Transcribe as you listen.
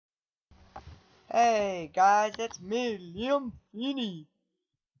Hey guys, it's me, Liam Feeney,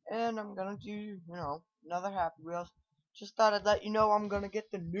 and I'm gonna do, another Happy Wheels. Just thought I'd let you know I'm gonna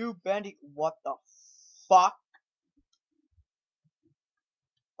get the new Bandy. What the fuck?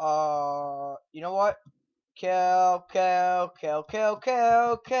 You know what? Kill. Die,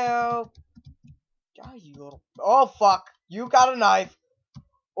 you little. Oh fuck! You got a knife.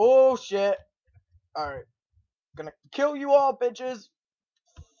 Oh shit! Alright, gonna kill you all, bitches.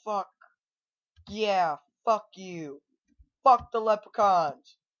 Fuck. Yeah, fuck you. Fuck the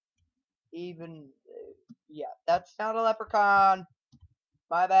leprechauns. Even, yeah, that's not a leprechaun.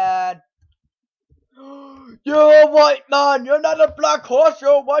 My bad. You're a white man. You're not a black horse.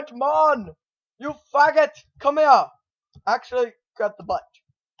 You're a white man. You faggot. Come here. Actually, grab the butt.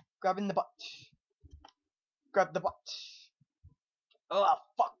 Grabbing the butt. Grab the butt. Oh,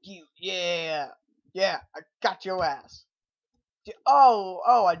 fuck you. Yeah. Yeah, I got your ass.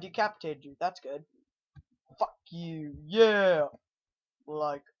 Oh, I decapitated you. That's good. Fuck you. Yeah.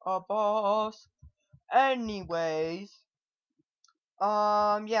 Like a boss. Anyways.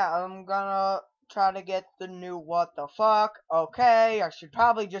 Yeah, I'm gonna try to get the new what the fuck. Okay, I should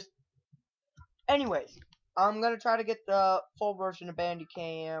probably just... Anyways, I'm gonna try to get the full version of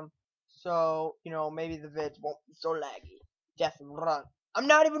Bandicam, so, maybe the vids won't be so laggy. Just run. I'm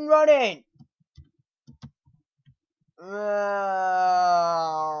not even running!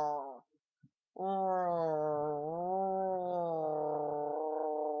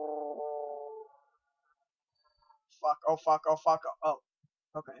 Fuck, oh,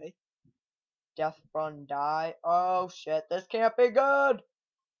 okay. Death run die. Oh shit, this can't be good!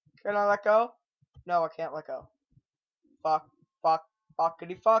 Can I let go? No, I can't let go. Fuck,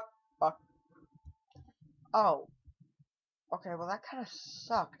 fuckity fuck. Oh. Okay, well that kinda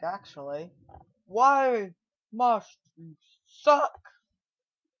sucked, actually. Why must you suck?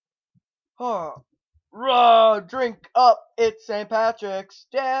 Huh. Drink up, it's St. Patrick's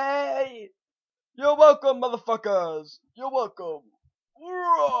Day! You're welcome, motherfuckers! You're welcome!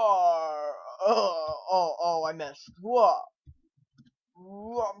 Oh, I missed. Whoa.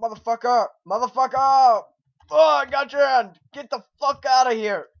 Motherfucker! Oh, I got your hand! Get the fuck out of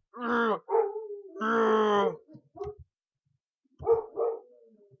here!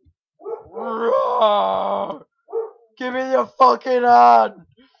 Give me your fucking hand!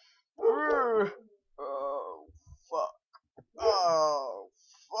 Oh, fuck. Oh,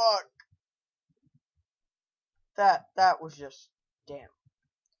 fuck. That was just... Damn.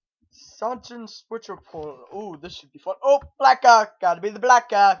 Sergeant Switcher pull. Ooh, this should be fun. Oh, black guy! Gotta be the black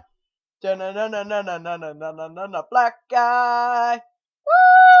guy! Da-na-na-na-na-na-na-na-na-na-na, black guy!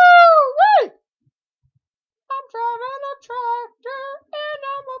 Woo! I'm driving a tractor and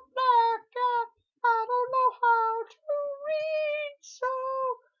I'm a black guy. I don't know how to read, so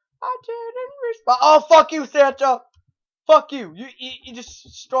I didn't respond. Oh, fuck you, Santa! Fuck you! You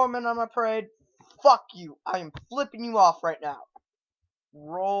just storming on my parade. Fuck you! I am flipping you off right now.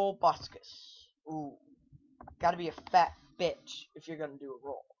 Roll buscus. Ooh, gotta be a fat bitch if you're gonna do a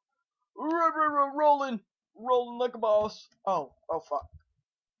roll. Rolling like a boss. Oh fuck!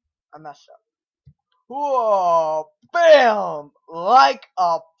 I messed up. Whoa, bam! Like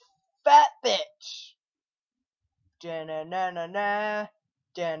a fat bitch. Da-na-na-na-na.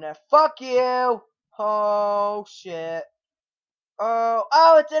 Da-na, fuck you. Oh, shit.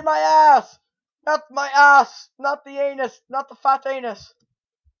 Oh, it's in my ass. That's my ass. Not the anus. Not the fat anus.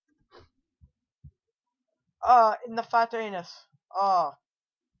 In the fat anus.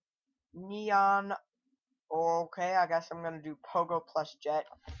 Neon. Okay, I guess I'm gonna do Pogo plus Jet.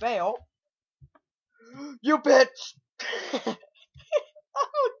 Fail. You bitch! I'm a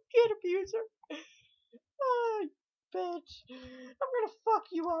kid abuser. Oh, bitch. I'm gonna fuck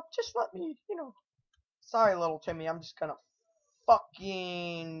you up. Just let me, Sorry, little Timmy. I'm just gonna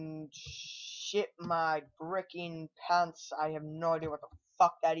fucking shit my bricking pants. I have no idea what the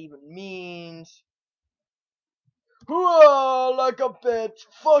fuck that even means. Whoa, like a bitch.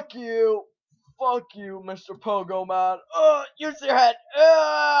 Fuck you. Fuck you, Mr. Pogo Man. Use your head.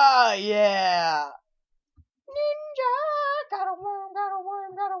 Yeah. Ninja, got a worm.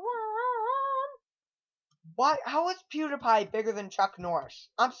 Why? How is PewDiePie bigger than Chuck Norris?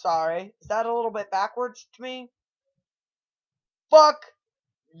 I'm sorry. Is that a little bit backwards to me? Fuck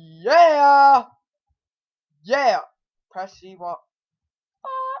yeah! Yeah! Press C what?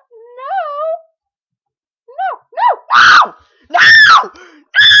 No!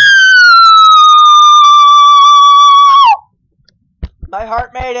 My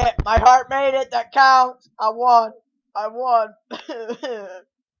heart made it! That counts! I won!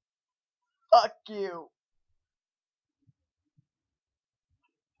 Fuck you!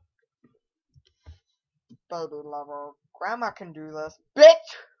 baby lover. Grandma can do this.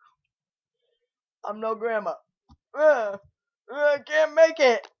 Bitch! I'm no grandma. I can't make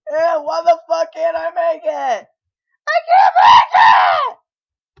it. Why the fuck can't I make it? I can't make it!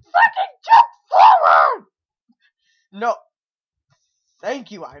 Fucking jump forward! No.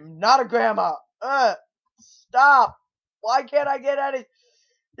 Thank you. I'm not a grandma. Stop. Why can't I get any?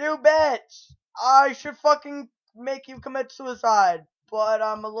 You bitch. I should fucking make you commit suicide. But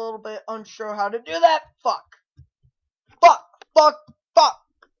I'm a little bit unsure how to do that. Fuck. Fuck. Fuck. Fuck.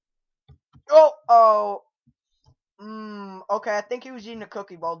 Oh. Okay, I think he was eating a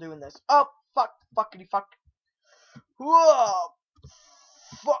cookie while doing this. Oh, fuck. Fuckity fuck. Whoa.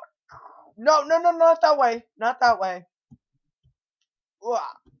 Fuck. No, not that way. Not that way.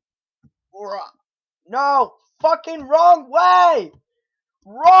 No. Fucking wrong way.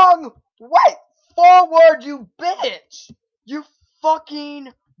 Wrong way. Forward, you bitch. You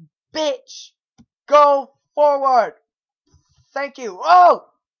fucking bitch. Go forward. Thank you. Oh,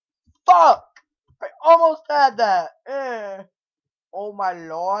 fuck. I almost had that. Oh, my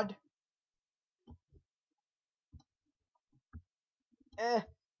lord.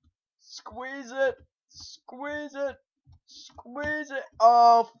 Squeeze it. Squeeze it. Squeeze it.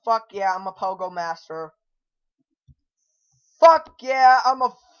 Oh, fuck yeah. I'm a pogo master. Fuck yeah. I'm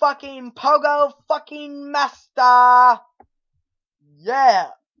a fucking pogo fucking master. Yeah.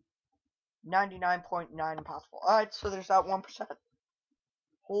 99.9 impossible. Alright, so there's that 1%.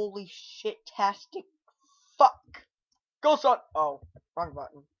 Holy shit-tastic fuck. Go, son. Oh, wrong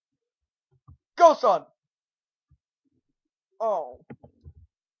button. Go, son. Oh.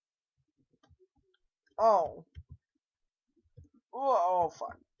 Oh. Oh,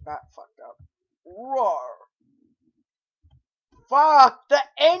 fuck. That fucked up. Roar. Fuck. The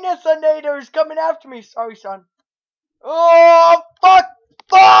anusinator is coming after me. Sorry, son. Oh, fuck.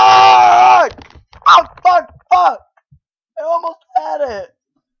 Fuck. Oh, fuck. Fuck. I almost had it.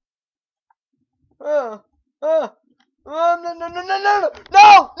 No.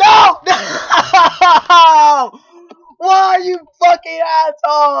 Why, you fucking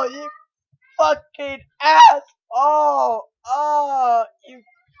asshole? You fucking asshole. Oh, you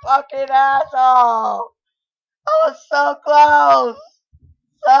fucking asshole. I was so close.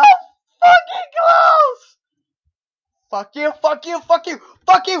 So fucking close. Fuck you, fuck you, fuck you,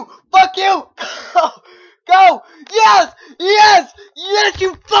 fuck you, fuck you. Go. Yes, yes, yes,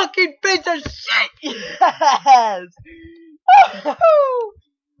 you fucking piece of shit. Yes.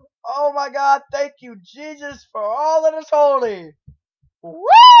 Oh my God, thank you, Jesus, for all that is holy.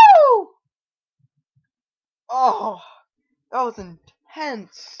 Woo! Oh, that was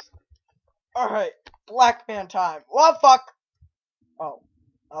intense. Alright, black man time. What fuck? Oh,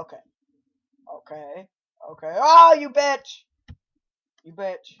 okay. Okay. Okay. Oh, you bitch. You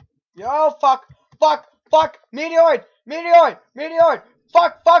bitch. Yo, fuck. Fuck. Fuck. Meteoroid. Meteoroid. Meteoroid.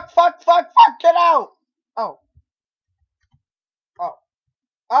 Fuck. Fuck. Fuck. Fuck. Fuck. Get out. Oh. Oh.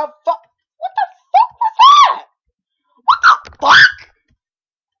 Fuck. What the fuck was that? What the fuck?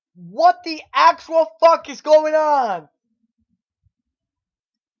 What the actual fuck is going on?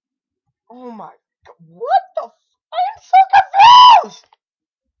 Oh my God. What the f- I am so confused.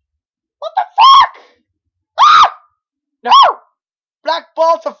 What the fuck? Ah! No! Black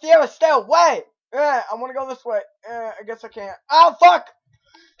balls of fear, stay away! I wanna go this way. I guess I can't. Oh, fuck!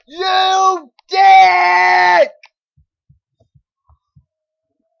 You dick!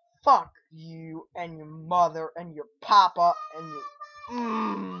 Fuck you and your mother and your papa and your...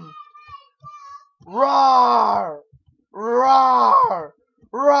 Roar! Roar!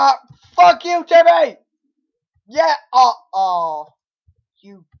 Roar! Fuck you, Timmy! Yeah,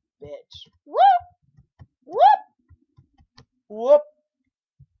 you bitch. Whoop! Whoop! Whoop!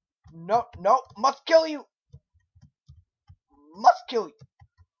 No, no, must kill you. Must kill you.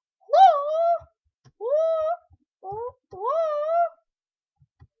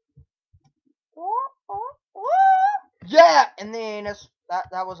 Yeah, and then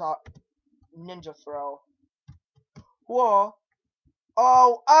that was a ninja throw. Whoa.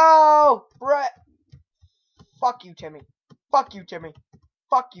 Oh, Brett. Fuck you, Timmy. Fuck you, Timmy.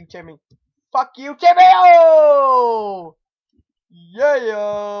 Fuck you, Timmy. Fuck you, Timmy. Oh!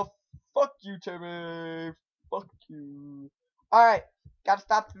 Yeah. Fuck you, Timmy. Fuck you. Alright, gotta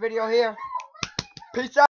stop the video here. Peace out.